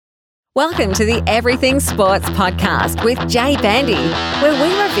Welcome to the Everything Sports Podcast with Jay Bandy, where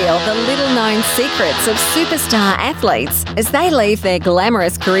we reveal the little-known secrets of superstar athletes as they leave their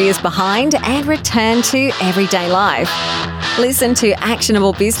glamorous careers behind and return to everyday life. Listen to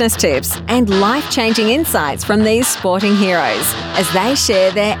actionable business tips and life-changing insights from these sporting heroes as they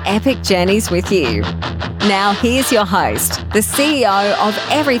share their epic journeys with you. Now here's your host, the CEO of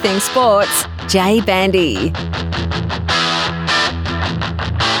Everything Sports, Jay Bandy.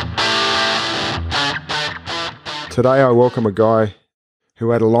 Today I welcome a guy who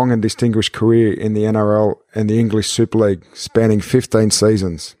had a long and distinguished career in the NRL and the English Super League, spanning 15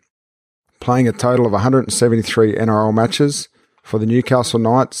 seasons, playing a total of 173 NRL matches for the Newcastle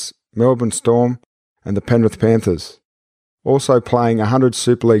Knights, Melbourne Storm and the Penrith Panthers, also playing 100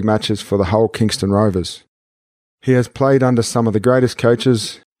 Super League matches for the Hull Kingston Rovers. He has played under some of the greatest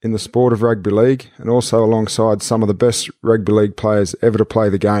coaches in the sport of rugby league and also alongside some of the best rugby league players ever to play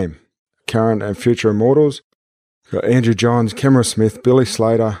the game, current and future immortals. Got Andrew Johns, Cameron Smith, Billy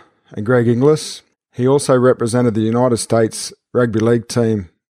Slater and Greg Inglis. He also represented the United States rugby league team,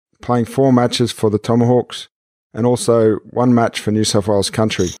 playing 4 matches for the Tomahawks and also 1 match for New South Wales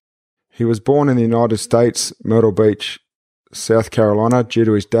country. He was born in the United States, Myrtle Beach, South Carolina, due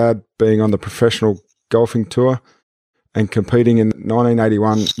to his dad being on the professional golfing tour and competing in the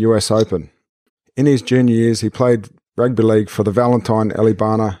 1981 US Open. In his junior years, he played rugby league for the Valentine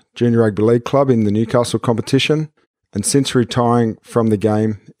Elibana Junior Rugby League Club in the Newcastle competition, and since retiring from the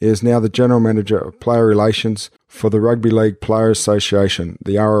game, he is now the General Manager of Player Relations for the Rugby League Players Association,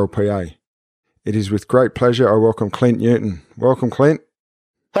 the RLPA. It is with great pleasure I welcome Clint Newton. Welcome, Clint.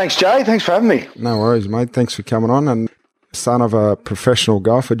 Thanks, Jay. Thanks for having me. No worries, mate. Thanks for coming on. And son of a professional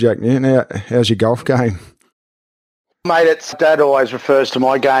golfer, Jack Newton, how's your golf game? Mate, Dad always refers to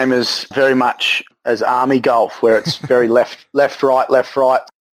my game as very much as army golf, where it's very left, right. But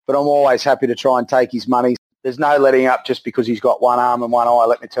I'm always happy to try and take his money. There's no letting up just because he's got one arm and one eye,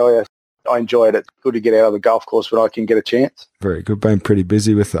 let me tell you. I enjoy it. It's good to get out of the golf course when I can get a chance. Very good. Been pretty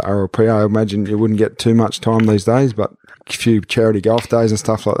busy with the RLP. I imagine you wouldn't get too much time these days, but a few charity golf days and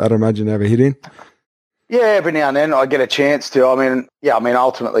stuff like that, I imagine you have a hit in. Yeah, every now and then I get a chance to.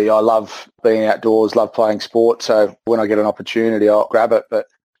 Ultimately I love being outdoors, love playing sport. So when I get an opportunity, I'll grab it. But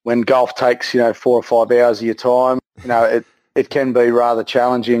when golf takes, 4 or 5 hours of your time, it can be rather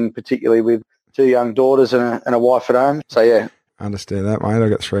challenging, particularly with 2 young daughters and a wife at home. So, yeah. I understand that, mate. I've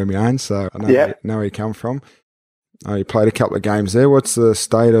got 3 of my own, so I know where you come from. You played a couple of games there. What's the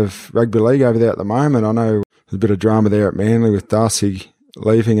state of rugby league over there at the moment? I know there's a bit of drama there at Manly with Darcy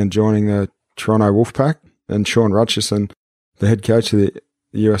leaving and joining the Toronto Wolfpack and Sean Rutchison, the head coach of the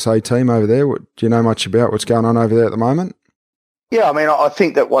USA team over there. Do you know much about what's going on over there at the moment? Yeah, I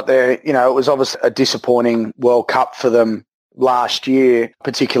think that it was obviously a disappointing World Cup for them last year,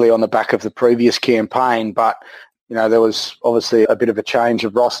 particularly on the back of the previous campaign. But, there was obviously a bit of a change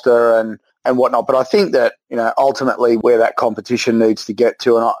of roster and whatnot. But I think that, ultimately where that competition needs to get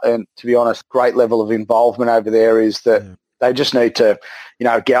to, and to be honest, great level of involvement over there is that they just need to,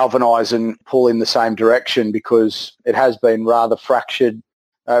 galvanise and pull in the same direction, because it has been rather fractured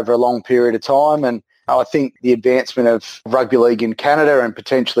over a long period of time. And I think the advancement of rugby league in Canada and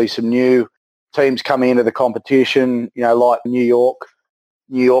potentially some new teams coming into the competition, like New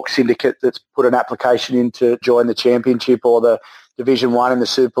York Syndicate that's put an application in to join the championship or the Division 1 in the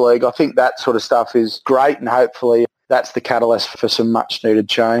Super League. I think that sort of stuff is great, and hopefully that's the catalyst for some much needed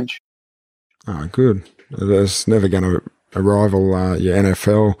change. Oh, good. It's never going to rival your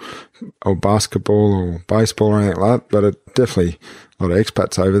NFL or basketball or baseball or anything like that, but it definitely a lot of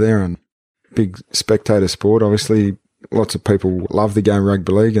expats over there and big spectator sport. Obviously, lots of people love the game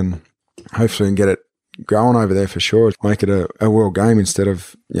rugby league, and hopefully we can get it growing over there for sure. Make it a world game instead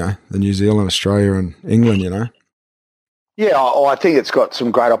of, the New Zealand, Australia and England, Yeah, I think it's got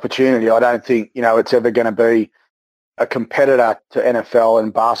some great opportunity. I don't think, it's ever going to be a competitor to NFL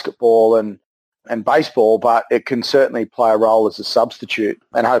and basketball and baseball, but it can certainly play a role as a substitute.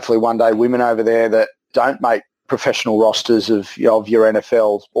 And hopefully one day women over there that don't make professional rosters of your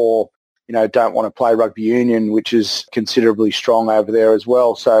NFLs or, don't want to play rugby union, which is considerably strong over there as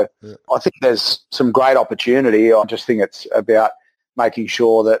well. So yeah. I think there's some great opportunity. I just think it's about making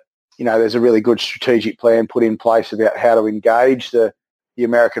sure that, there's a really good strategic plan put in place about how to engage the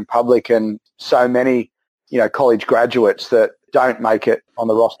American public and so many, college graduates that don't make it on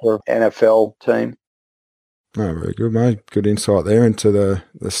the roster of NFL team. Oh, very good, mate. Good insight there into the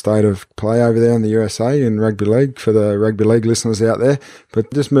state of play over there in the USA in rugby league for the rugby league listeners out there.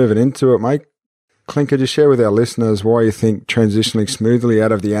 But just moving into it, mate, Clint, could you share with our listeners why you think transitioning smoothly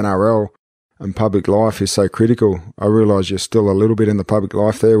out of the NRL and public life is so critical. I realise you're still a little bit in the public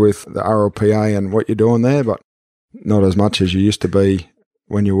life there with the RLPA and what you're doing there, but not as much as you used to be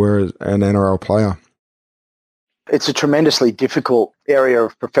when you were an NRL player. It's a tremendously difficult area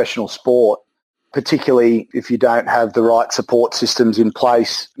of professional sport, particularly if you don't have the right support systems in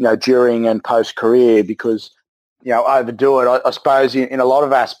place, during and post-career, because, overdo it. I suppose in a lot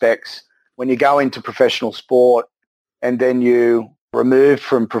of aspects, when you go into professional sport and then you remove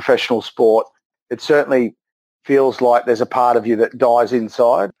from professional sport, it certainly feels like there's a part of you that dies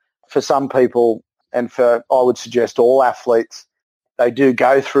inside. For some people, and I would suggest all athletes, they do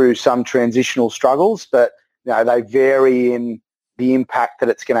go through some transitional struggles, but they vary in the impact that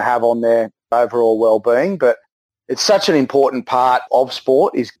it's going to have on their overall well-being. But it's such an important part of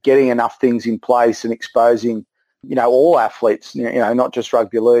sport, is getting enough things in place and exposing, all athletes, not just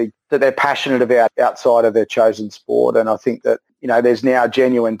rugby league, that they're passionate about outside of their chosen sport. And I think that, there's now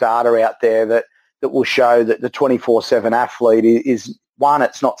genuine data out there that will show that the 24/7 athlete is, one,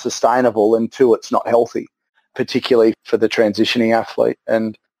 it's not sustainable, and two, it's not healthy, particularly for the transitioning athlete.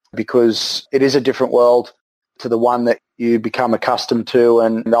 And because it is a different world to the one that you become accustomed to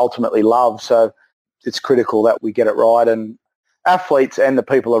and ultimately love. So it's critical that we get it right, and athletes and the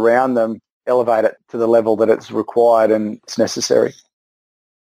people around them elevate it to the level that it's required and it's necessary.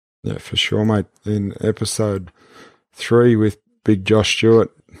 Yeah, for sure, mate. In episode 3 with Big Josh Stewart,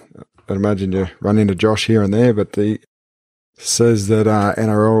 I'd imagine you run into Josh here and there, but he says that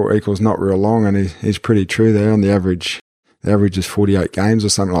NRL equals not real long, and he's pretty true there. On the average is 48 games or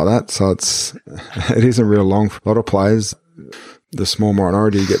something like that, so it isn't real long for a lot of players. The small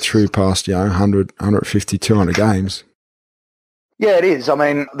minority get through past 100, 150, 200 games. Yeah, it is. I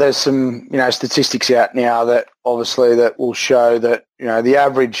mean, there's some statistics out now that obviously that will show that the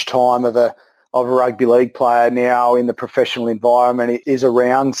average time of a rugby league player now in the professional environment is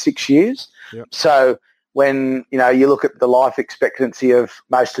around 6 years. Yep. So when you look at the life expectancy of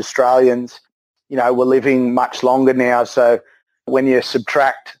most Australians, we're living much longer now. So when you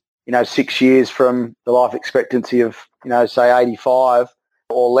subtract 6 years from the life expectancy of say 85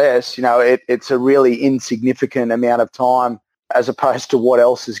 or less, it's a really insignificant amount of time as opposed to what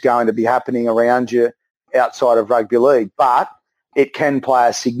else is going to be happening around you outside of rugby league. But it can play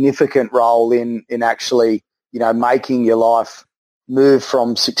a significant role in actually, making your life move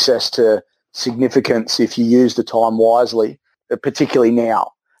from success to significance if you use the time wisely, particularly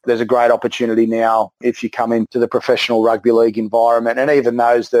now. There's a great opportunity now if you come into the professional rugby league environment, and even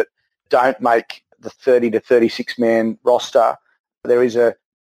those that don't make the 30 to 36 man roster, there is a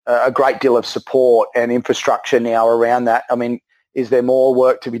great deal of support and infrastructure now around that. I mean, is there more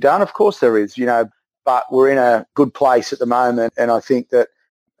work to be done? Of course there is, but we're in a good place at the moment. And I think that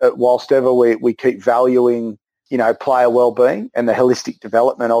whilst ever we keep valuing, player well-being and the holistic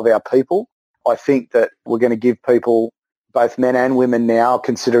development of our people, I think that we're going to give people, both men and women now,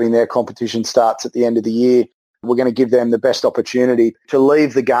 considering their competition starts at the end of the year, we're going to give them the best opportunity to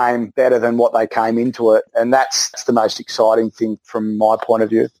leave the game better than what they came into it. And that's the most exciting thing from my point of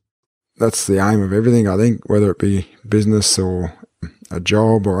view. That's the aim of everything, I think, whether it be business or a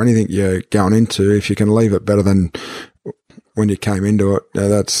job or anything you're going into. If you can leave it better than when you came into it,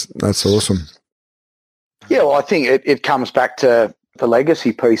 that's awesome. Yeah, well, I think it comes back to the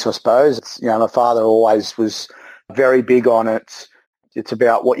legacy piece, I suppose. It's, my father always was very big on it. It's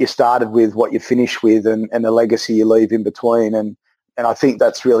about what you started with, what you finish with, and the legacy you leave in between. And I think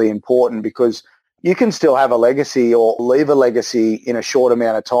that's really important, because you can still have a legacy or leave a legacy in a short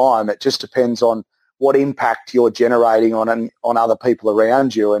amount of time. It just depends on what impact you're generating on other people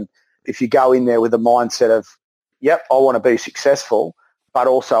around you. And if you go in there with a mindset of, yep, I want to be successful, but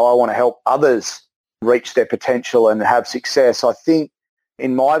also I want to help others reach their potential and have success, I think,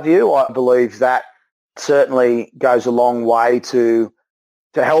 in my view, I believe that certainly goes a long way to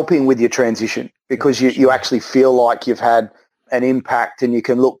helping with your transition, because you actually feel like you've had an impact, and you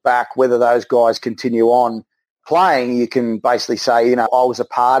can look back, whether those guys continue on playing, you can basically say, I was a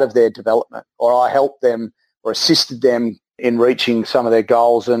part of their development, or I helped them or assisted them in reaching some of their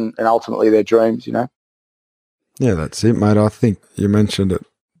goals and ultimately their dreams, Yeah, that's it, mate. I think you mentioned it,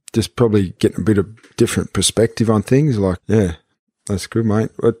 just probably getting a bit of different perspective on things. That's good,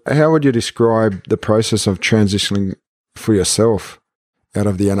 mate. But how would you describe the process of transitioning for yourself out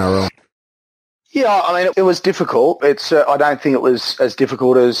of the NRL? Yeah, I mean, it was difficult. I don't think it was as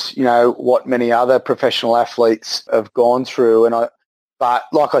difficult as, what many other professional athletes have gone through. But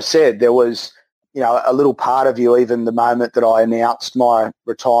like I said, there was, a little part of you, even the moment that I announced my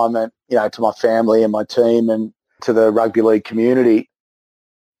retirement, to my family and my team and to the rugby league community,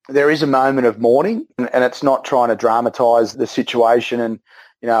 there is a moment of mourning, and it's not trying to dramatise the situation. And,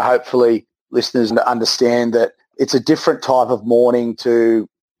 hopefully listeners to understand that it's a different type of mourning to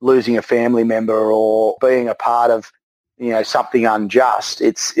losing a family member or being a part of, something unjust.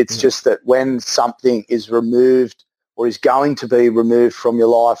 It's just that when something is removed or is going to be removed from your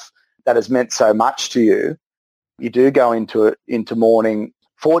life that has meant so much to you, you do go into mourning.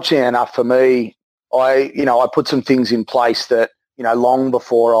 Fortunately enough for me, I put some things in place that, long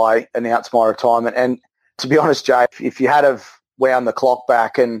before I announced my retirement. And to be honest, Jay, if you had have wound the clock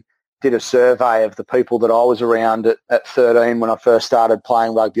back and did a survey of the people that I was around at 13 when I first started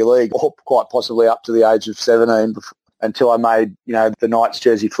playing rugby league, or quite possibly up to the age of 17 until I made, the Knights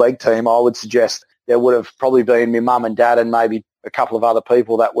jersey flag team, I would suggest there would have probably been my mum and dad and maybe a couple of other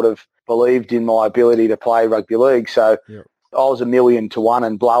people that would have believed in my ability to play rugby league. So I was 1,000,000 to 1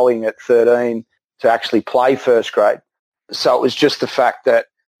 and blowing at 13 to actually play first grade. So it was just the fact that,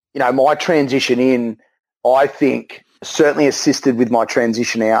 my transition in, I think, certainly assisted with my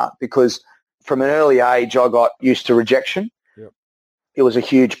transition out, because from an early age I got used to rejection. Yep. It was a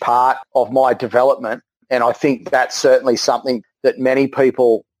huge part of my development, and I think that's certainly something that many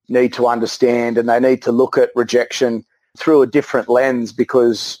people need to understand, and they need to look at rejection through a different lens,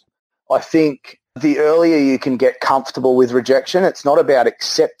 because I think the earlier you can get comfortable with rejection, it's not about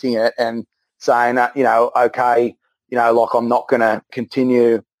accepting it and saying, okay, like I'm not going to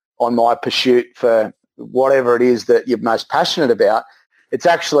continue on my pursuit for whatever it is that you're most passionate about. It's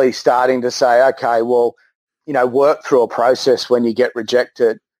actually starting to say, okay, well, work through a process when you get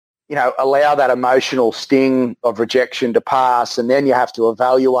rejected, allow that emotional sting of rejection to pass, and then you have to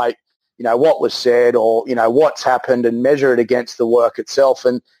evaluate, what was said or, what's happened and measure it against the work itself.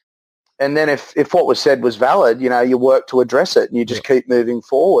 And then if what was said was valid, you work to address it and you just keep moving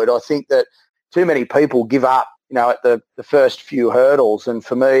forward. I think that too many people give up, at the first few hurdles. And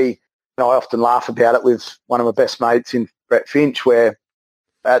for me, I often laugh about it with one of my best mates in Brett Finch, where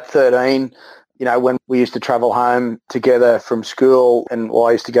at 13, when we used to travel home together from school, and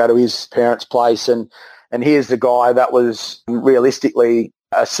I used to go to his parents' place, and here's the guy that was realistically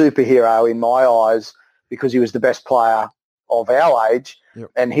a superhero in my eyes because he was the best player of our age.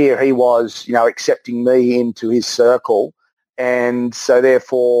 Yep. And here he was, accepting me into his circle. And so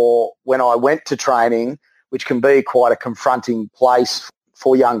therefore, when I went to training, which can be quite a confronting place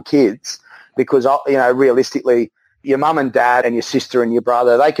for young kids, because, realistically, your mum and dad and your sister and your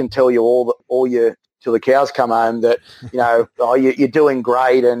brother, they can tell you all your till the cows come home that, oh, you're doing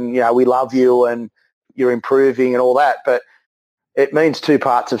great and, we love you and you're improving and all that. But it means two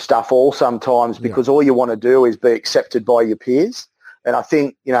parts of stuff all sometimes, because all you want to do is be accepted by your peers. And I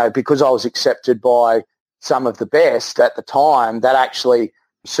think, because I was accepted by some of the best at the time, that actually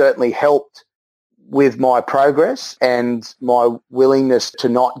certainly helped with my progress and my willingness to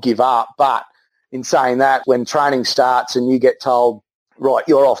not give up. But in saying that, when training starts and you get told, right,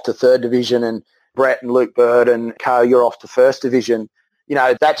 you're off to third division, and Brett and Luke Bird and Co, you're off to first division,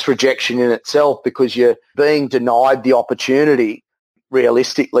 that's rejection in itself, because you're being denied the opportunity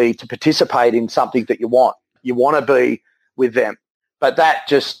realistically to participate in something that you want. You want to be with them. But that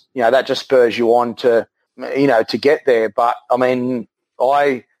just spurs you on to get there. But I mean,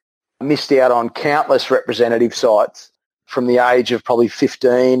 I missed out on countless representative sites from the age of probably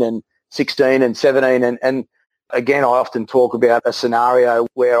 15 and 16 and 17. And again, I often talk about a scenario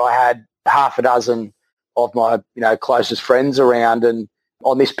where I had half a dozen of my, closest friends around. And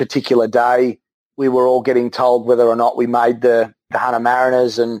on this particular day, we were all getting told whether or not we made the Hunter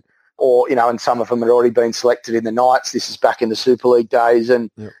Mariners, and some of them had already been selected in the Knights. This is back in the Super League days.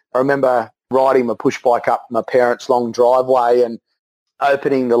 And I remember riding my push bike up my parents' long driveway and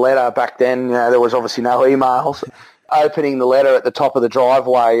opening the letter. Back then, there was obviously no emails. Opening the letter at the top of the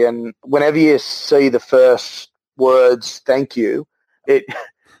driveway, and whenever you see the first words, thank you, it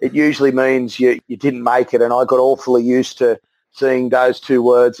usually means you didn't make it. And I got awfully used to seeing those two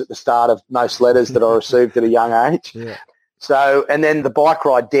words at the start of most letters that I received at a young age. Yeah. So, and then the bike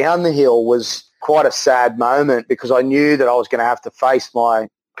ride down the hill was quite a sad moment, because I knew that I was going to have to face my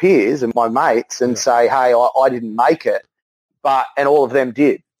peers and my mates and say, hey, I didn't make it. And all of them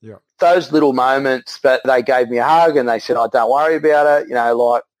did. Yeah. Those little moments, but they gave me a hug and they said, oh, don't worry about it,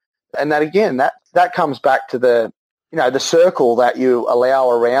 and that again, that comes back to the circle that you allow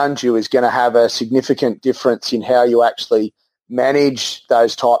around you is going to have a significant difference in how you actually manage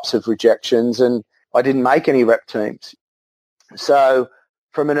those types of rejections. And I didn't make any rep teams. So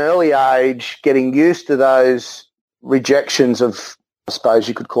from an early age, getting used to those rejections of, I suppose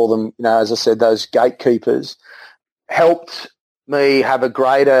you could call them, as I said, those gatekeepers, helped me have a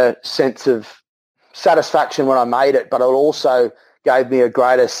greater sense of satisfaction when I made it, but it also gave me a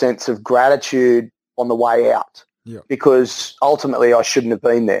greater sense of gratitude on the way out. because ultimately I shouldn't have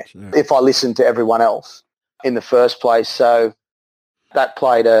been there if I listened to everyone else in the first place. So that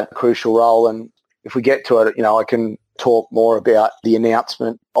played a crucial role. And if we get to it, I can talk more about the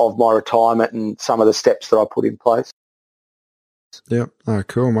announcement of my retirement and some of the steps that I put in place. Yeah,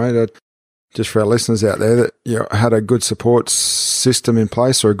 cool, mate. Just for our listeners out there, that you had a good support system in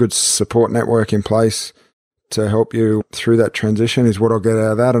place, or a good support network in place to help you through that transition is what I'll get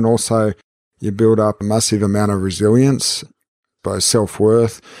out of that. And also you build up a massive amount of resilience, both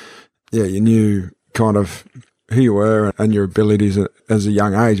self-worth. Yeah, you knew kind of who you were and your abilities as a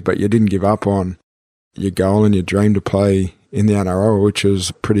young age, but you didn't give up on your goal and your dream to play in the NRL, which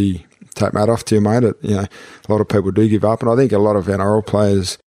was pretty take that off to you, mate. A lot of people do give up, and I think a lot of NRL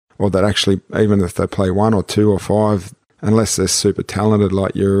players, or that actually, even if they play 1 or 2 or 5, unless they're super talented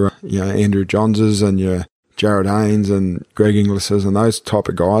like your Andrew Johnses and your Jared Haynes and Greg Inglis's and those type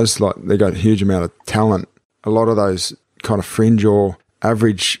of guys, like they got a huge amount of talent. A lot of those kind of fringe or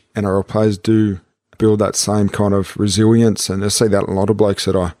average NRL players do build that same kind of resilience, and I see that in a lot of blokes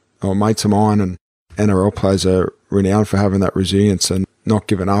that are mates of mine, and NRL players are renowned for having that resilience and not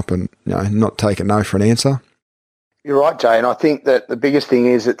giving up and not taking no for an answer. You're right, Jay, and I think that the biggest thing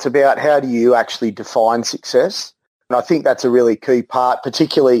is it's about how do you actually define success, and I think that's a really key part,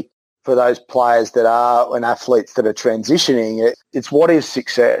 particularly for those players that are and athletes that are transitioning. It's what is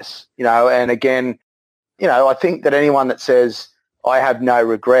success, and again, I think that anyone that says I have no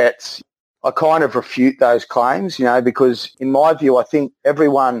regrets, I kind of refute those claims, because in my view, I think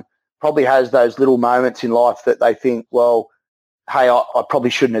everyone probably has those little moments in life that they think, well, hey, I probably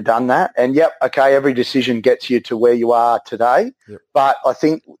shouldn't have done that. And every decision gets you to where you are today. Yep. But I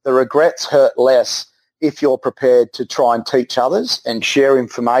think the regrets hurt less if you're prepared to try and teach others and share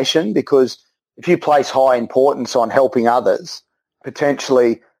information, because if you place high importance on helping others,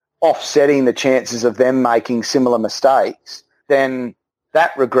 potentially offsetting the chances of them making similar mistakes, then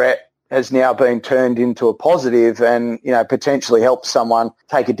that regret has now been turned into a positive and, potentially help someone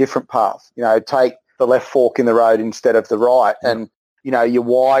take a different path, take the left fork in the road instead of the right. And, your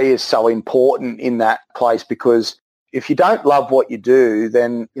why is so important in that place, because if you don't love what you do,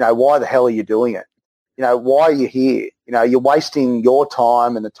 then, why the hell are you doing it? Why are you here? You're wasting your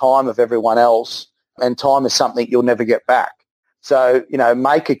time and the time of everyone else, and time is something you'll never get back. So,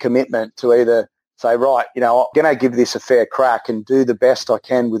 make a commitment to either say, right, I'm going to give this a fair crack and do the best I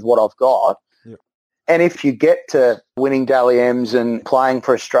can with what I've got. Yep. And if you get to winning Dally M's and playing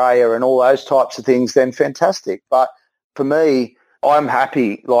for Australia and all those types of things, then fantastic. But for me, I'm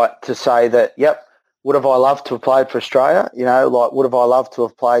happy to say that, would have I loved to have played for Australia? Would have I loved to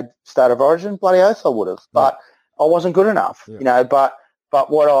have played State of Origin? Bloody oath I would have. But I wasn't good enough, But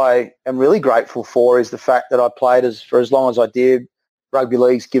what I am really grateful for is the fact that I played for as long as I did. Rugby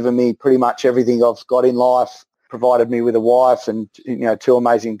league's given me pretty much everything I've got in life, provided me with a wife and, 2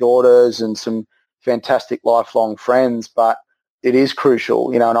 amazing daughters and some fantastic lifelong friends. But it is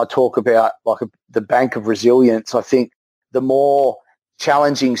crucial, and I talk about the bank of resilience. I think the more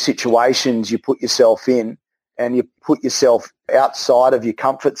challenging situations you put yourself in and you put yourself outside of your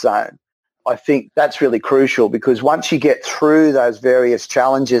comfort zone, I think that's really crucial, because once you get through those various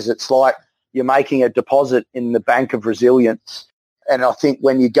challenges, it's like you're making a deposit in the bank of resilience. And I think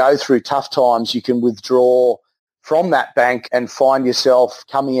when you go through tough times, you can withdraw from that bank and find yourself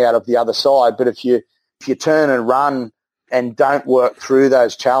coming out of the other side. But if you turn and run and don't work through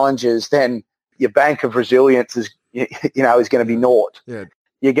those challenges, then your bank of resilience is going to be naught. Yeah.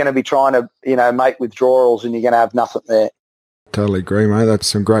 You're going to be trying to, make withdrawals, and you're going to have nothing there. Totally agree, mate. That's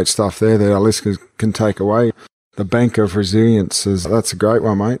some great stuff there that our listeners can take away. The bank of resilience that's a great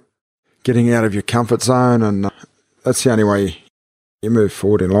one, mate. Getting out of your comfort zone, and that's the only way you move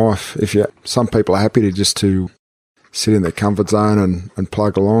forward in life. Some people are happy to sit in their comfort zone and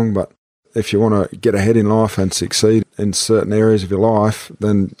plug along, but if you want to get ahead in life and succeed in certain areas of your life,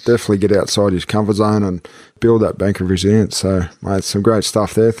 then definitely get outside your comfort zone and build that bank of resilience. So, mate, some great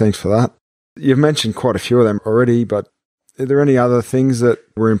stuff there. Thanks for that. You've mentioned quite a few of them already, but are there any other things that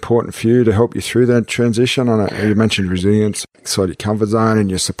were important for you to help you through that transition? You mentioned resilience, outside your comfort zone and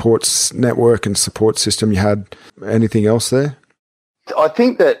your support network and support system you had. Anything else there? I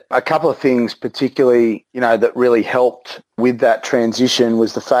think that a couple of things particularly, that really helped with that transition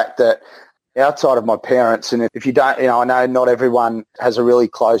was the fact that outside of my parents, and if you don't, I know not everyone has a really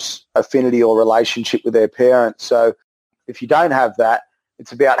close affinity or relationship with their parents. So if you don't have that,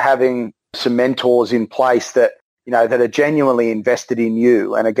 it's about having some mentors in place that, that are genuinely invested in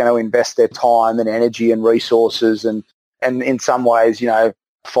you and are going to invest their time and energy and resources and in some ways,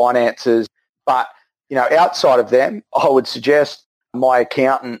 finances. But, outside of them, I would suggest my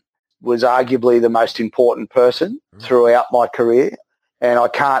accountant was arguably the most important person throughout my career. And I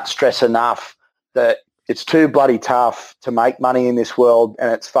can't stress enough that it's too bloody tough to make money in this world,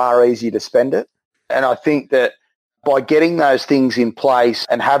 and it's far easier to spend it. And I think that by getting those things in place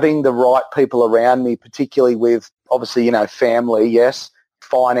and having the right people around me, particularly with obviously, family, yes,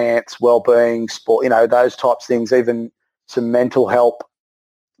 finance, well-being, sport, those types of things, even some mental help.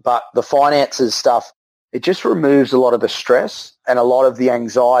 But the finances stuff, it just removes a lot of the stress and a lot of the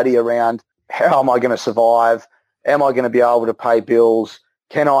anxiety around how am I going to survive? Am I going to be able to pay bills?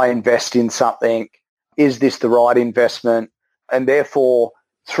 Can I invest in something? Is this the right investment? And therefore,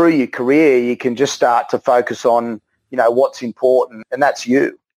 through your career, you can just start to focus on, what's important, and that's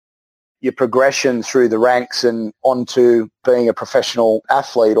you. Your progression through the ranks and onto being a professional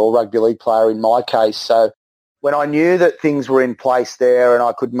athlete or rugby league player in my case. So when I knew that things were in place there and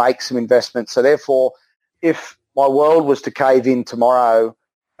I could make some investments, so therefore, if my world was to cave in tomorrow,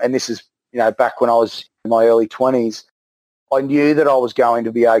 and this is, back when I was in my early 20s, I knew that I was going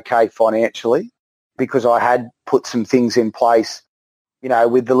to be okay financially because I had put some things in place.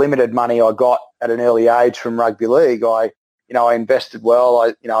 With the limited money I got at an early age from rugby league, I invested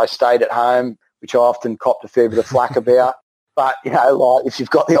well. I stayed at home, which I often copped a fair bit of flack about. But, like if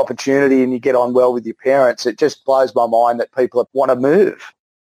you've got the opportunity and you get on well with your parents, it just blows my mind that people want to move.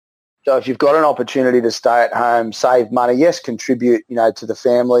 So if you've got an opportunity to stay at home, save money, yes, contribute, to the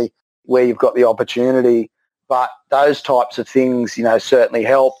family where you've got the opportunity. But those types of things, certainly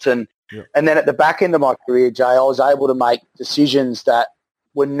helped. And then at the back end of my career, Jay, I was able to make decisions that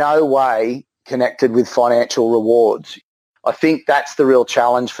were no way connected with financial rewards. I think that's the real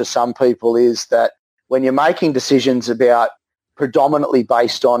challenge for some people, is that when you're making decisions about predominantly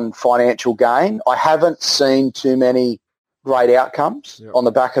based on financial gain, I haven't seen too many great outcomes on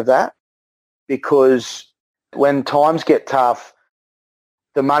the back of that, because when times get tough,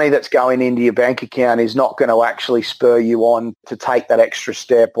 the money that's going into your bank account is not going to actually spur you on to take that extra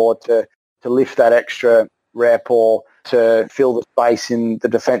step or to lift that extra rep or to fill the space in the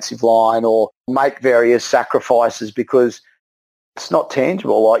defensive line or make various sacrifices, because it's not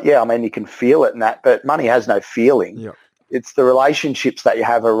tangible. Like, you can feel it and that, but money has no feeling. Yeah. It's the relationships that you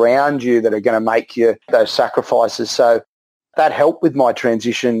have around you that are going to make you those sacrifices. So that helped with my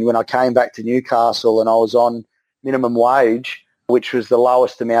transition when I came back to Newcastle and I was on minimum wage, which was the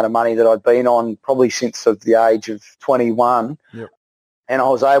lowest amount of money that I'd been on probably since of the age of 21. Yep. And I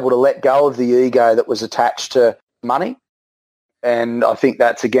was able to let go of the ego that was attached to money. And I think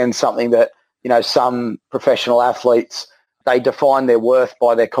that's, again, something that, some professional athletes, they define their worth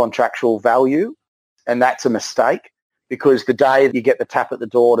by their contractual value. And that's a mistake, because the day you get the tap at the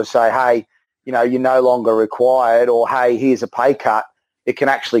door to say, hey, you're no longer required, or, hey, here's a pay cut, it can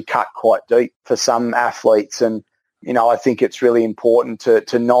actually cut quite deep for some athletes. And, I think it's really important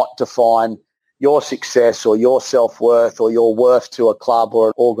to not define your success or your self-worth or your worth to a club or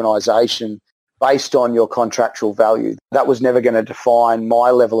an organisation based on your contractual value. That was never going to define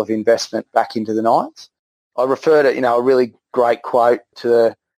my level of investment back into the Knights. I refer to, a really great quote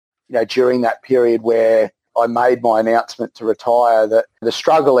to, during that period where I made my announcement to retire, that the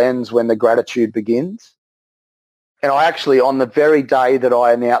struggle ends when the gratitude begins. And I actually, on the very day that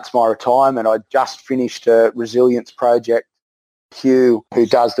I announced my retirement, I just finished a resilience project. Hugh, who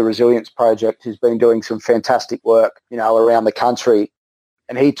does the resilience project, has been doing some fantastic work, around the country.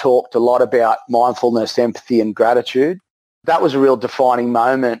 And he talked a lot about mindfulness, empathy and gratitude. That was a real defining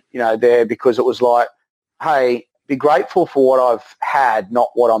moment, there, because it was like, hey, be grateful for what I've had, not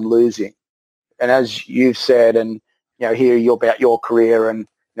what I'm losing. And as you've said, and, hear you about your career, and,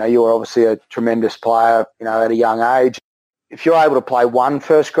 you were obviously a tremendous player, at a young age. If you're able to play one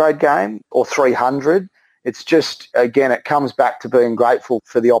first grade game or 300, it's just, again, it comes back to being grateful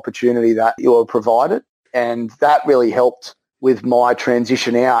for the opportunity that you were provided. And that really helped with my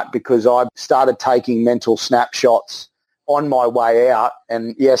transition out, because I started taking mental snapshots on my way out.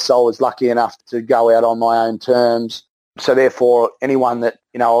 And yes, I was lucky enough to go out on my own terms. So therefore, anyone that,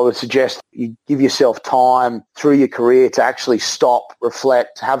 I would suggest you give yourself time through your career to actually stop,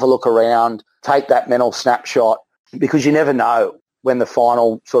 reflect, have a look around, take that mental snapshot, because you never know when the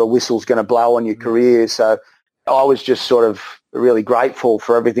final sort of whistle's going to blow on your career. So I was just sort of really grateful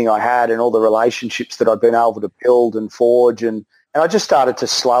for everything I had and all the relationships that I'd been able to build and forge. And I just started to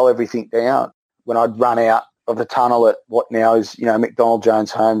slow everything down when I'd run out of the tunnel at what now is, McDonald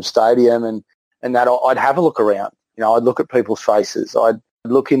Jones Home Stadium, and that I'd have a look around. I'd look at people's faces. I'd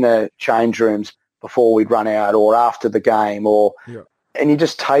look in the change rooms before we'd run out or after the game, and you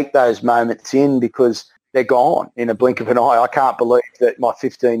just take those moments in, because they're gone in a blink of an eye. I can't believe that my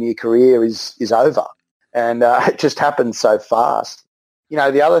 15-year career is over, and it just happened so fast.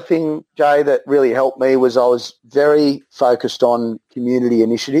 The other thing, Jay, that really helped me was I was very focused on community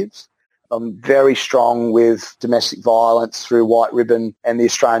initiatives. I'm very strong with domestic violence through White Ribbon and the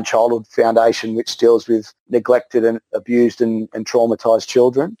Australian Childhood Foundation, which deals with neglected and abused and traumatised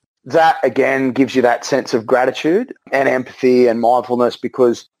children. That, again, gives you that sense of gratitude and empathy and mindfulness,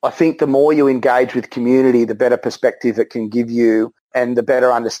 because I think the more you engage with community, the better perspective it can give you and the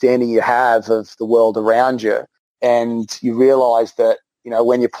better understanding you have of the world around you. And you realise that,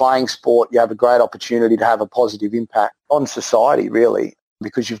 when you're playing sport, you have a great opportunity to have a positive impact on society, really,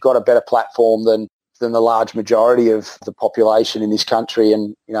 because you've got a better platform than the large majority of the population in this country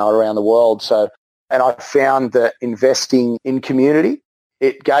and, around the world. And I found that investing in community,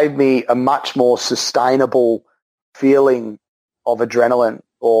 it gave me a much more sustainable feeling of adrenaline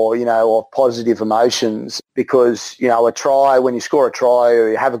or, of positive emotions, because, a try, when you score a try or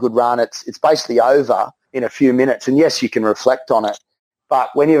you have a good run, it's basically over in a few minutes. And yes, you can reflect on it. But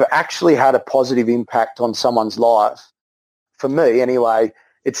when you've actually had a positive impact on someone's life, for me anyway,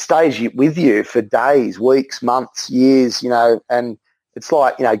 it stays with you for days, weeks, months, years, and it's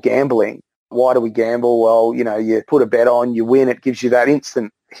like, gambling. Why do we gamble? Well, you put a bet on, you win, it gives you that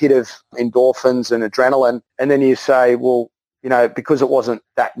instant hit of endorphins and adrenaline. And then you say, well, because it wasn't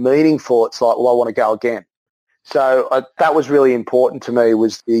that meaningful, it's like, well, I want to go again. So that was really important to me,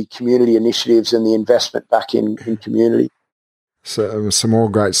 was the community initiatives and the investment back in community. So some more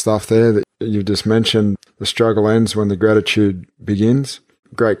great stuff there that you just mentioned. The struggle ends when the gratitude begins.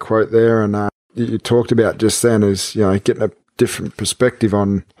 Great quote there. And you talked about just then is, getting a different perspective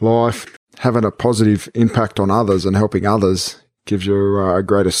on life, having a positive impact on others and helping others gives you a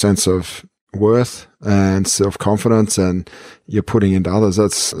greater sense of worth and self-confidence, and you're putting into others.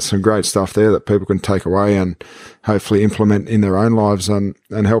 That's some great stuff there that people can take away and hopefully implement in their own lives and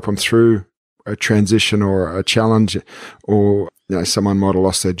help them through a transition or a challenge, or someone might have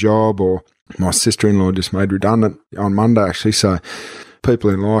lost their job, or my sister-in-law just made redundant on Monday actually. So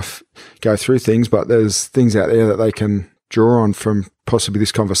people in life go through things, but there's things out there that they can draw on from possibly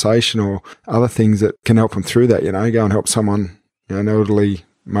this conversation or other things that can help them through that. Go and help someone, an elderly,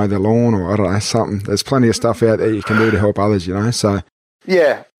 mow their lawn, or I don't know, something. There's plenty of stuff out there you can do to help others, So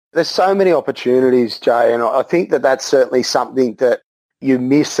yeah, there's so many opportunities, Jay, and I think that that's certainly something that you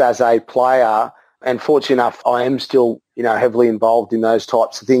miss as a player. And fortunate enough, I am still, heavily involved in those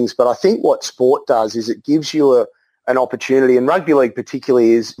types of things. But I think what sport does is it gives you an opportunity, and rugby league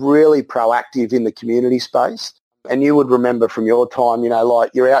particularly is really proactive in the community space. And you would remember from your time,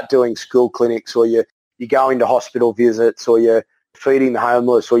 like you're out doing school clinics, or you're going to hospital visits, or you're feeding the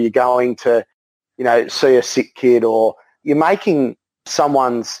homeless, or you're going to, see a sick kid, or you're making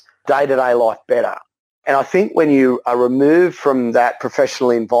someone's day-to-day life better. And I think when you are removed from that professional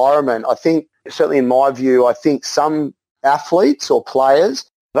environment, I think, certainly in my view, I think some athletes or players,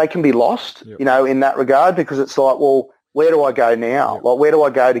 they can be lost, Yep. In that regard, because it's like, well, where do I go now? Yep. Like, where do I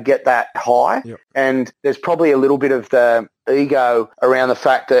go to get that high? Yep. And there's probably a little bit of the ego around the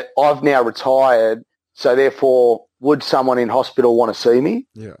fact that I've now retired, so therefore would someone in hospital want to see me?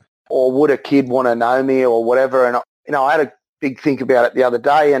 Yeah. Or would a kid want to know me or whatever? And, I had a big think about it the other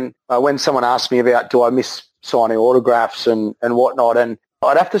day, and when someone asked me about do I miss signing autographs and whatnot, and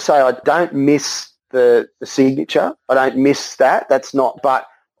I'd have to say I don't miss the signature. I don't miss that. That's not, but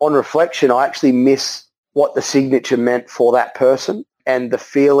on reflection, I actually miss what the signature meant for that person and the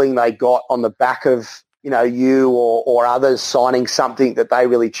feeling they got on the back of, you or others signing something that they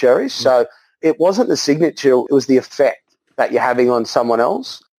really cherish. Mm. So it wasn't the signature, it was the effect that you're having on someone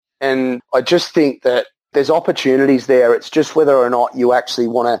else. And I just think that there's opportunities there. It's just whether or not you actually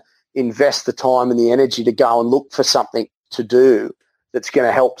want to invest the time and the energy to go and look for something to do that's going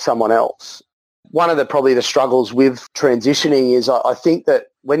to help someone else. One of probably the struggles with transitioning is I think that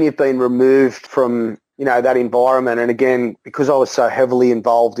when you've been removed from, that environment, and again, because I was so heavily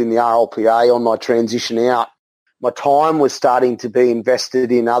involved in the RLPA on my transition out, my time was starting to be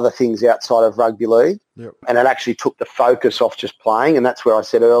invested in other things outside of rugby league. Yep. And it actually took the focus off just playing. And that's where I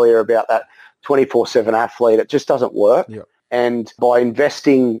said earlier about that 24/7 athlete. It just doesn't work. Yep. And by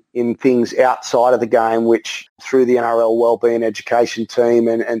investing in things outside of the game, which through the NRL Wellbeing Education Team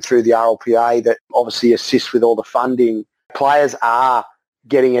and through the RLPA that obviously assists with all the funding, players are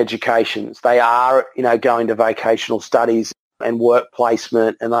getting educations. They are, going to vocational studies and work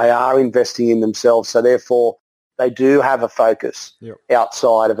placement, and they are investing in themselves. So therefore, they do have a focus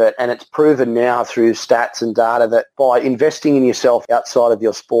outside of it. And it's proven now through stats and data that by investing in yourself outside of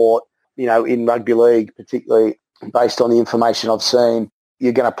your sport, in rugby league particularly, based on the information I've seen,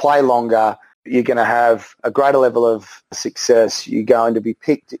 you're going to play longer, you're going to have a greater level of success, you're going to be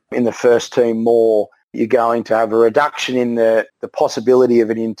picked in the first team more, You're going to have a reduction in the possibility of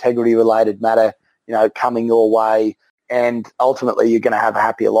an integrity-related matter, coming your way, and ultimately you're going to have a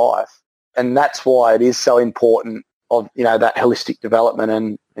happier life. And that's why it is so important of, that holistic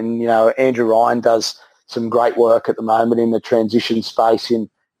development. And Andrew Ryan does some great work at the moment in the transition space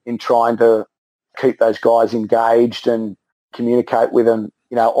in trying to keep those guys engaged and communicate with them,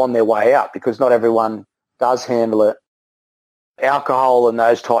 on their way out, because not everyone does handle it. Alcohol and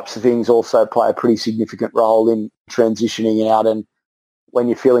those types of things also play a pretty significant role in transitioning out. And when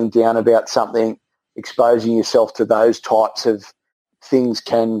you're feeling down about something, exposing yourself to those types of things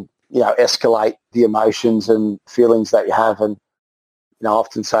can, escalate the emotions and feelings that you have. And, I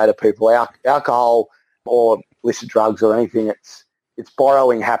often say to people, alcohol or illicit drugs or anything, it's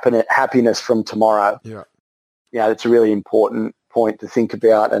borrowing happiness from tomorrow. Yeah. It's a really important point to think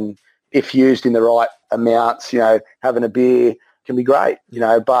about. And if used in the right amounts, having a beer can be great,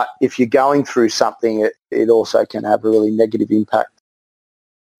 but if you're going through something, it also can have a really negative impact.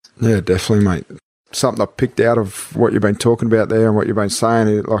 Yeah, definitely, mate. Something I picked out of what you've been talking about there and what you've been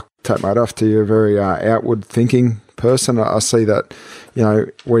saying, like, take mate off to you, a very outward thinking person. I see that,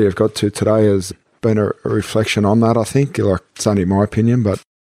 where you've got to today has been a reflection on that, I think. Like, it's only my opinion, but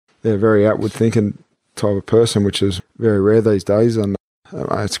they're very outward thinking type of person, which is very rare these days, and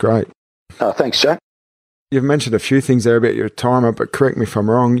it's great. Thanks, Jack. You've mentioned a few things there about your retirement, but correct me if I'm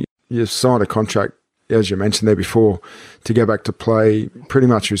wrong. You've signed a contract, as you mentioned there before, to go back to play pretty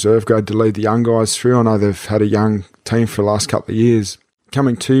much reserve grade to lead the young guys through. I know they've had a young team for the last couple of years.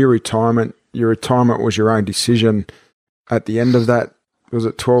 Coming to your retirement was your own decision. At the end of that, was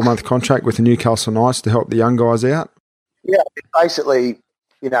it 12-month contract with the Newcastle Knights to help the young guys out? Yeah, basically,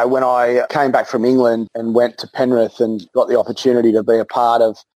 when I came back from England and went to Penrith and got the opportunity to be a part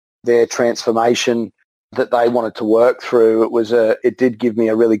of their transformation that they wanted to work through, it did give me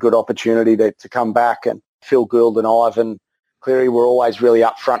a really good opportunity to come back. And Phil Gould and Ivan Cleary were always really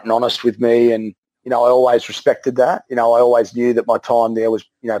upfront and honest with me, and I always respected that. I always knew that my time there was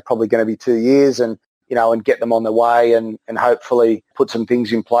probably going to be 2 years, and and get them on the way, and hopefully put some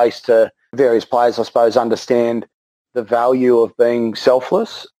things in place to various players, I suppose, understand the value of being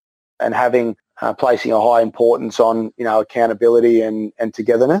selfless and having placing a high importance on accountability and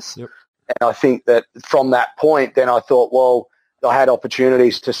togetherness. Yep. And I think that from that point, then I thought, well, I had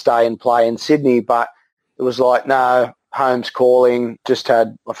opportunities to stay and play in Sydney, but it was like, no, home's calling. Just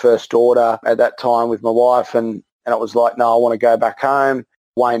had my first daughter at that time with my wife, and it was like, no, I want to go back home.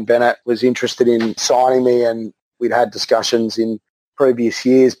 Wayne Bennett was interested in signing me, and we'd had discussions in previous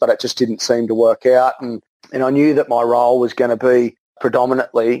years, but it just didn't seem to work out. And I knew that my role was going to be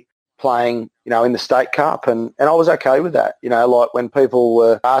predominantly playing, in the State Cup, and I was okay with that. Like when people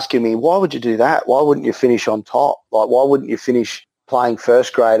were asking me, why would you do that? Why wouldn't you finish on top? Like, why wouldn't you finish playing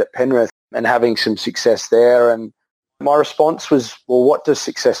first grade at Penrith and having some success there? And my response was, well, what does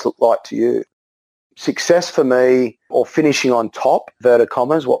success look like to you? Success for me, or finishing on top, inverted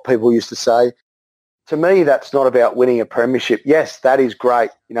commas, what people used to say, to me, that's not about winning a premiership. Yes, that is great.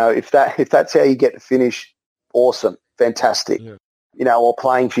 If that's how you get to finish, awesome, fantastic. Yeah. Or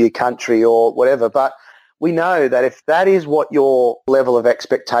playing for your country or whatever. But we know that if that is what your level of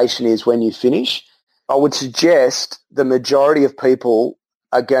expectation is when you finish, I would suggest the majority of people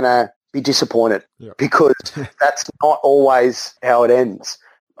are going to be disappointed, because that's not always how it ends.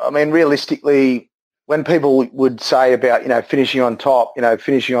 I mean, realistically, when people would say about, finishing on top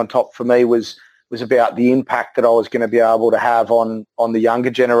for me was about the impact that I was going to be able to have on the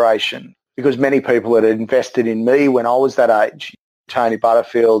younger generation, because many people had invested in me when I was that age. Tony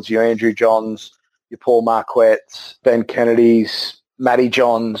Butterfields, your Andrew Johns, your Paul Marquettes, Ben Kennedys, Matty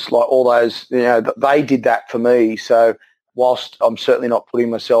Johns, like all those, they did that for me. So whilst I'm certainly not putting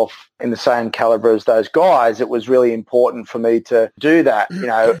myself in the same calibre as those guys, it was really important for me to do that,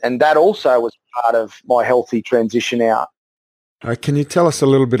 and that also was part of my healthy transition out. Can you tell us a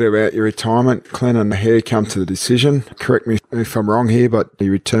little bit about your retirement, Clint, and how you come to the decision? Correct me if I'm wrong here, but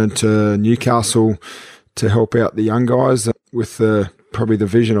you returned to Newcastle to help out the young guys with probably the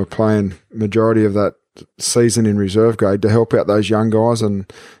vision of playing majority of that season in reserve grade to help out those young guys,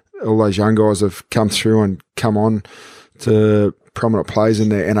 and all those young guys have come through and come on to prominent players in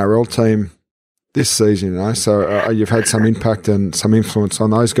their NRL team this season, So you've had some impact and some influence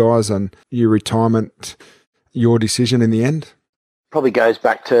on those guys, and your retirement, your decision in the end? Probably goes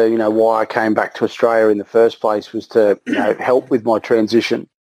back to, why I came back to Australia in the first place, was to, help with my transition.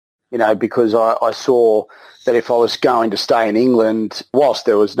 Because I saw that if I was going to stay in England, whilst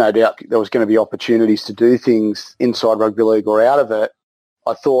there was no doubt there was going to be opportunities to do things inside rugby league or out of it,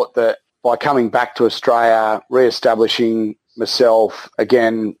 I thought that by coming back to Australia, re-establishing myself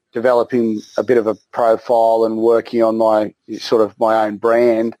again, developing a bit of a profile and working on my own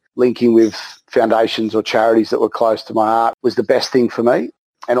brand, linking with foundations or charities that were close to my heart was the best thing for me.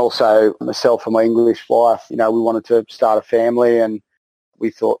 And also myself and my English wife, we wanted to start a family, and we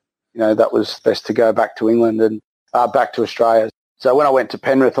thought, that was best to go back to England and back to Australia. So when I went to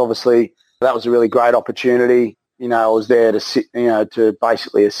Penrith, obviously, that was a really great opportunity. I was there to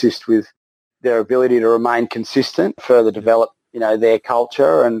basically assist with their ability to remain consistent, further develop, their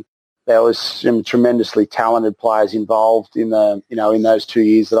culture. And there was some tremendously talented players involved in in those 2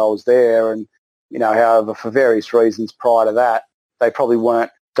 years that I was there. And, however, for various reasons prior to that, they probably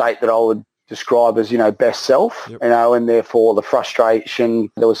weren't state that I would describe as, best self, Yep. And therefore the frustration,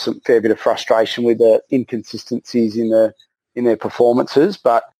 there was some fair bit of frustration with the inconsistencies in their performances,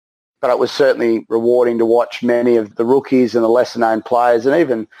 but it was certainly rewarding to watch many of the rookies and the lesser-known players and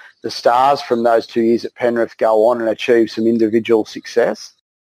even the stars from those 2 years at Penrith go on and achieve some individual success.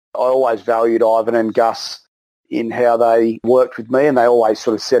 I always valued Ivan and Gus in how they worked with me, and they always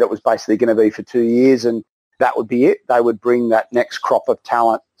sort of said it was basically going to be for 2 years and that would be it. They would bring that next crop of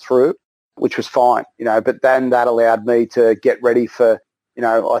talent through, which was fine, but then that allowed me to get ready for,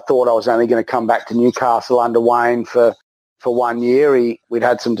 I thought I was only going to come back to Newcastle under Wayne for 1 year. We'd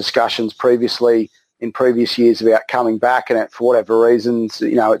had some discussions previously in previous years about coming back, and for whatever reasons,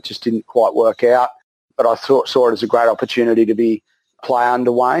 it just didn't quite work out. But I saw it as a great opportunity to play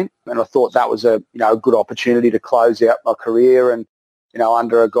under Wayne, and I thought that was a good opportunity to close out my career and,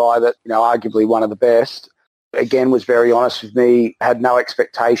 under a guy that, arguably one of the best. Again, was very honest with me, had no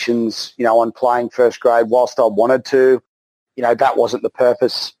expectations, on playing first grade whilst I wanted to. That wasn't the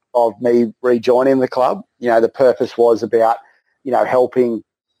purpose of me rejoining the club. The purpose was about, helping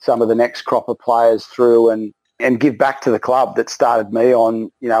some of the next crop of players through and give back to the club that started me on,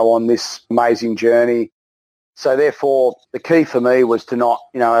 on this amazing journey. So therefore, the key for me was to not,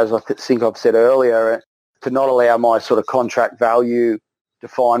 as I think I've said earlier, to not allow my sort of contract value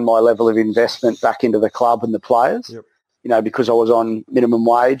define my level of investment back into the club and the players. Yep. Because I was on minimum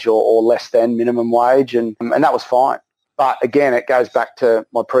wage or less than minimum wage, and that was fine. But again, it goes back to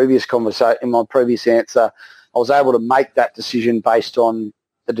my previous conversation, in my previous answer. I was able to make that decision based on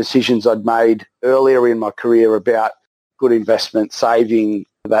the decisions I'd made earlier in my career about good investment, saving,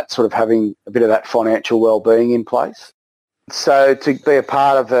 that sort of having a bit of that financial well-being in place. So to be a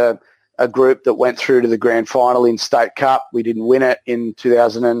part of a group that went through to the grand final in State Cup, we didn't win it in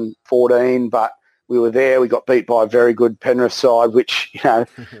 2014, but we were there. We got beat by a very good Penrith side, which,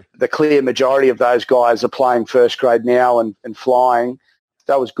 the clear majority of those guys are playing first grade now and flying.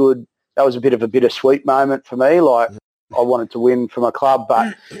 That was good. That was a bit of a bittersweet moment for me. Like, I wanted to win for my club,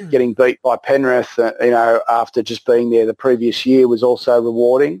 but getting beat by Penrith, after just being there the previous year was also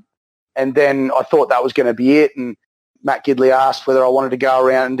rewarding. And then I thought that was going to be it. And Matt Gidley asked whether I wanted to go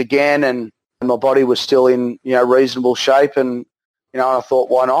around again, and my body was still in, reasonable shape. And, I thought,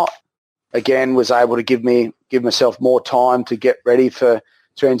 why not? Again, was able to give myself more time to get ready for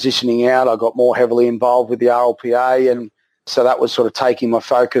transitioning out. I got more heavily involved with the RLPA. And so that was sort of taking my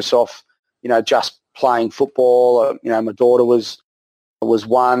focus off, just playing football. My daughter was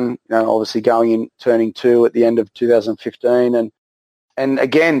one, obviously turning 2 at the end of 2015. And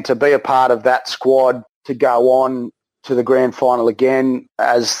again, to be a part of that squad, to go on to the grand final again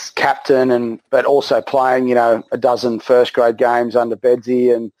as captain, but also playing, a dozen first grade games under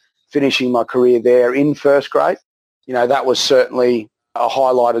Bedsy and finishing my career there in first grade, that was certainly a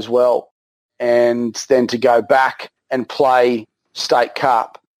highlight as well. And then to go back and play State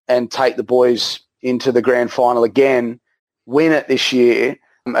Cup and take the boys into the grand final again, win it this year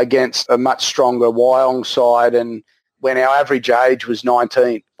against a much stronger Wyong side, and when our average age was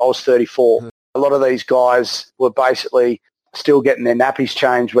 19, I was 34. A lot of these guys were basically still getting their nappies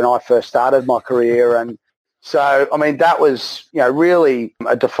changed when I first started my career. And so, that was, really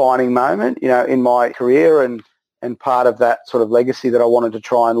a defining moment, in my career, and part of that sort of legacy that I wanted to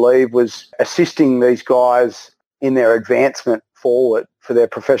try and leave was assisting these guys in their advancement forward for their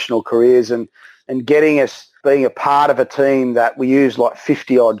professional careers and getting us being a part of a team that we used like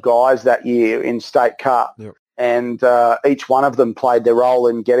 50-odd guys that year in State Cup. Yep. And each one of them played their role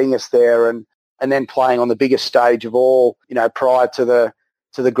in getting us there, and then playing on the biggest stage of all, prior to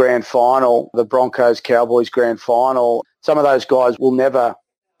the grand final, the Broncos-Cowboys grand final. Some of those guys will never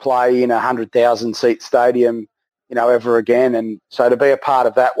play in a 100,000-seat stadium, ever again. And so to be a part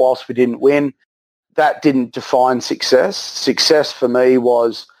of that whilst we didn't win, that didn't define success. Success for me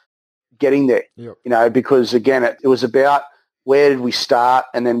was getting there, yep. Because, again, it was about where did we start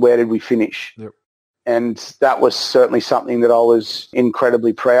and then where did we finish. Yep. And that was certainly something that I was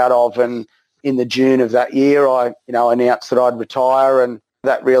incredibly proud of. And in the June of that year, I announced that I'd retire, and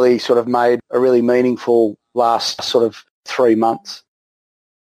that really sort of made a really meaningful last sort of 3 months.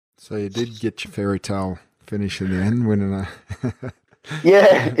 So you did get your fairy tale finish in the end, winning a...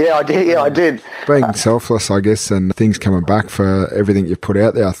 Yeah, I did. Yeah, I did. Being selfless, I guess, and things coming back for everything you've put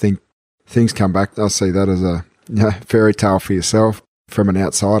out there, I think things come back. I see that as a fairy tale for yourself from an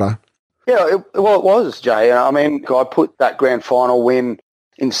outsider. Yeah, it was, Jay. I mean, I put that grand final win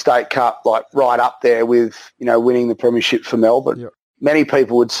in State Cup like right up there with, winning the premiership for Melbourne. Yep. Many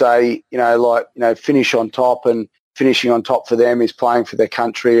people would say, finish on top, and finishing on top for them is playing for their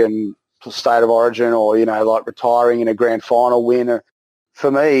country and state of origin, or, like retiring in a grand final win. For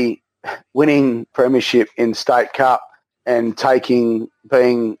me, winning premiership in State Cup and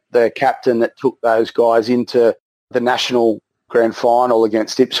being the captain that took those guys into the national grand final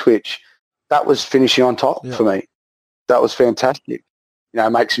against Ipswich, that was finishing on top for me. That was fantastic. It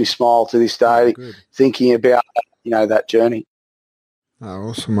makes me smile to this day thinking about, that journey.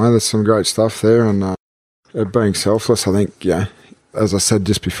 Awesome, mate. There's some great stuff there. And being selfless, I think, as I said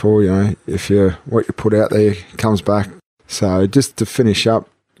just before, if what you put out there comes back. So just to finish up,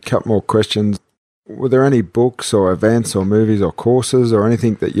 a couple more questions. Were there any books or events or movies or courses or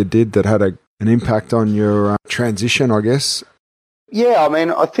anything that you did that had an impact on your transition, I guess? Yeah, I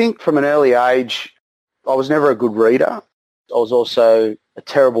mean, I think from an early age, I was never a good reader. I was also a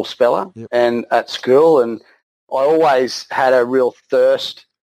terrible speller and at school, and I always had a real thirst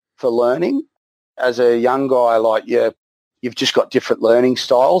for learning. As a young guy, you've just got different learning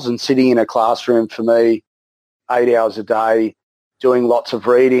styles, and sitting in a classroom for me 8 hours a day doing lots of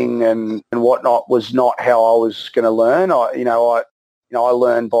reading and whatnot was not how I was going to learn. I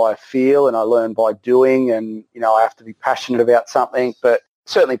learn by feel, and I learn by doing, and, I have to be passionate about something, but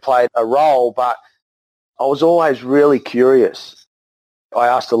certainly played a role. But I was always really curious. I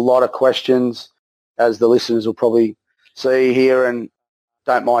asked a lot of questions, as the listeners will probably see here, and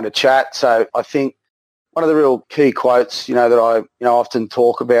don't mind a chat. So I think one of the real key quotes, that I, often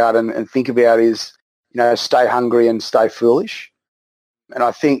talk about and think about is, stay hungry and stay foolish. And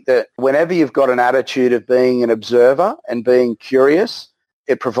I think that whenever you've got an attitude of being an observer and being curious,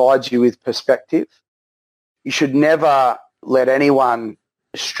 it provides you with perspective. You should never let anyone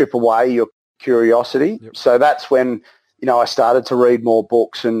strip away your curiosity. Yep. So that's when, I started to read more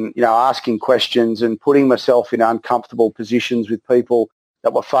books and, asking questions and putting myself in uncomfortable positions with people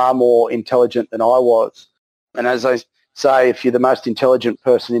that were far more intelligent than I was. And as I say, if you're the most intelligent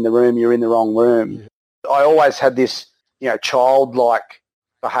person in the room, you're in the wrong room. Yeah. I always had this, childlike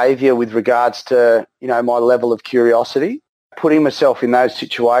behaviour with regards to, my level of curiosity. Putting myself in those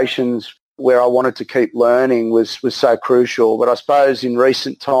situations where I wanted to keep learning was so crucial. But I suppose in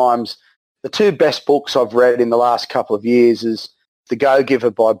recent times, the two best books I've read in the last couple of years is The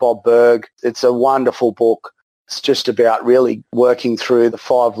Go-Giver by Bob Burg. It's a wonderful book. It's just about really working through the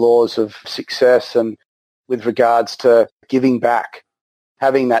 5 laws of success, and with regards to giving back,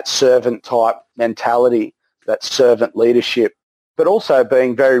 having that servant type mentality, that servant leadership, but also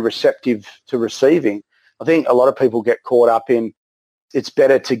being very receptive to receiving. I think a lot of people get caught up in it's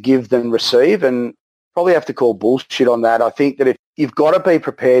better to give than receive, and probably have to call bullshit on that. I think that if you've got to be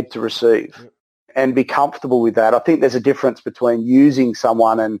prepared to receive and be comfortable with that. I think there's a difference between using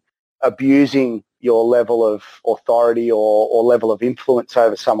someone and abusing your level of authority or level of influence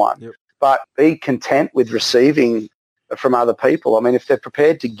over someone. Yep. But be content with receiving from other people. I mean, if they're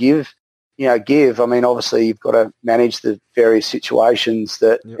prepared to give. I mean, obviously you've got to manage the various situations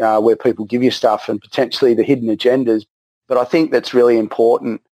that where people give you stuff and potentially the hidden agendas. But I think that's really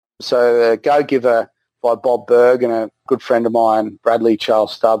important. So Go-Giver by Bob Burg, and a good friend of mine, Bradley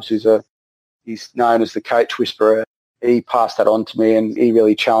Charles Stubbs, he's known as the Coach Whisperer. He passed that on to me, and he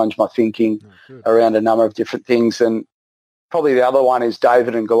really challenged my thinking around a number of different things. And probably the other one is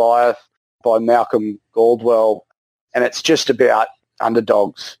David and Goliath by Malcolm Gladwell, and it's just about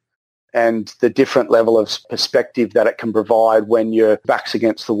underdogs and the different level of perspective that it can provide when your back's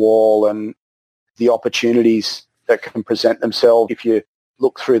against the wall, and the opportunities that can present themselves if you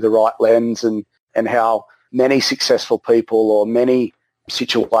look through the right lens, and how many successful people or many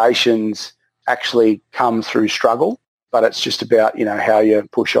situations actually come through struggle. But it's just about, how you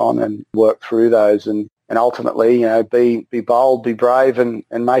push on and work through those, and ultimately, be bold, be brave, and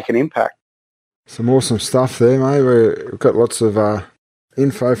make an impact. Some awesome stuff there, mate. We've got lots of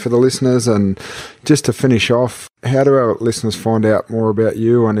info for the listeners. And just to finish off, how do our listeners find out more about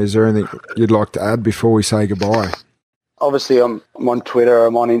you, and is there anything you'd like to add before we say goodbye? Obviously, I'm on Twitter,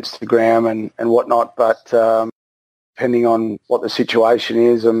 I'm on Instagram and whatnot, but depending on what the situation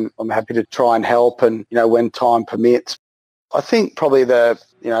is, I'm happy to try and help, and, when time permits. I think probably the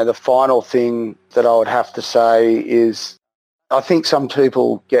final thing that I would have to say is I think some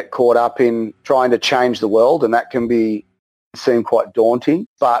people get caught up in trying to change the world, and that can seem quite daunting.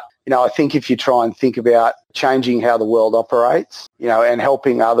 But, I think if you try and think about changing how the world operates, and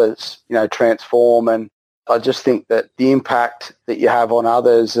helping others, transform, and I just think that the impact that you have on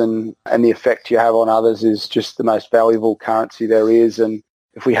others and the effect you have on others is just the most valuable currency there is. And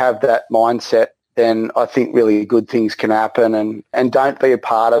if we have that mindset, then I think really good things can happen, and don't be a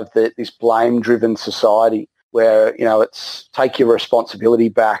part of this blame-driven society where, it's take your responsibility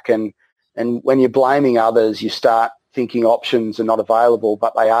back. And when you're blaming others, you start thinking options are not available,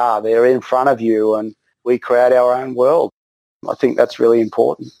 but they are. They're in front of you, and we create our own world. I think that's really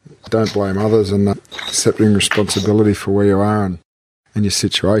important. Don't blame others, and accepting responsibility for where you are and your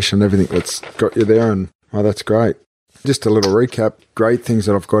situation, everything that's got you there. And that's great. Just a little recap. Great things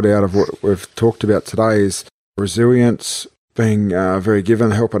that I've got out of what we've talked about today is resilience, being very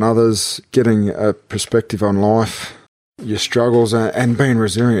given, helping others, getting a perspective on life, your struggles, and being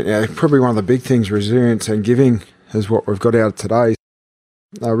resilient. Yeah, probably one of the big things, resilience and giving, is what we've got out of today.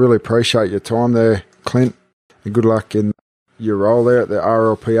 I really appreciate your time there, Clint, and good luck in your role there at the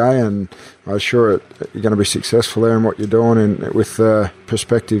RLPA, and I'm sure you're going to be successful there in what you're doing, and with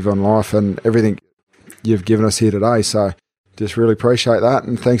perspective on life and everything you've given us here today. So just really appreciate that,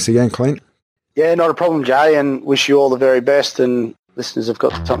 and thanks again, Clint. Yeah, not a problem, Jay, and wish you all the very best, and listeners have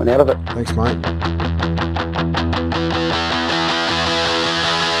got something out of it. Thanks, mate.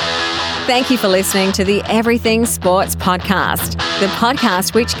 Thank you for listening to the Everything Sports Podcast, the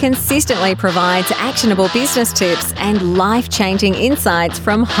podcast which consistently provides actionable business tips and life-changing insights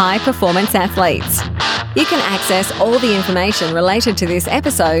from high-performance athletes. You can access all the information related to this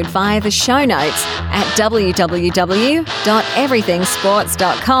episode via the show notes at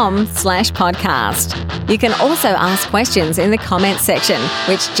www.everythingsports.com/podcast. You can also ask questions in the comments section,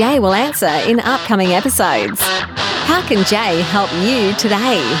 which Jay will answer in upcoming episodes. How can Jay help you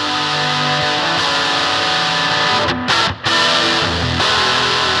today?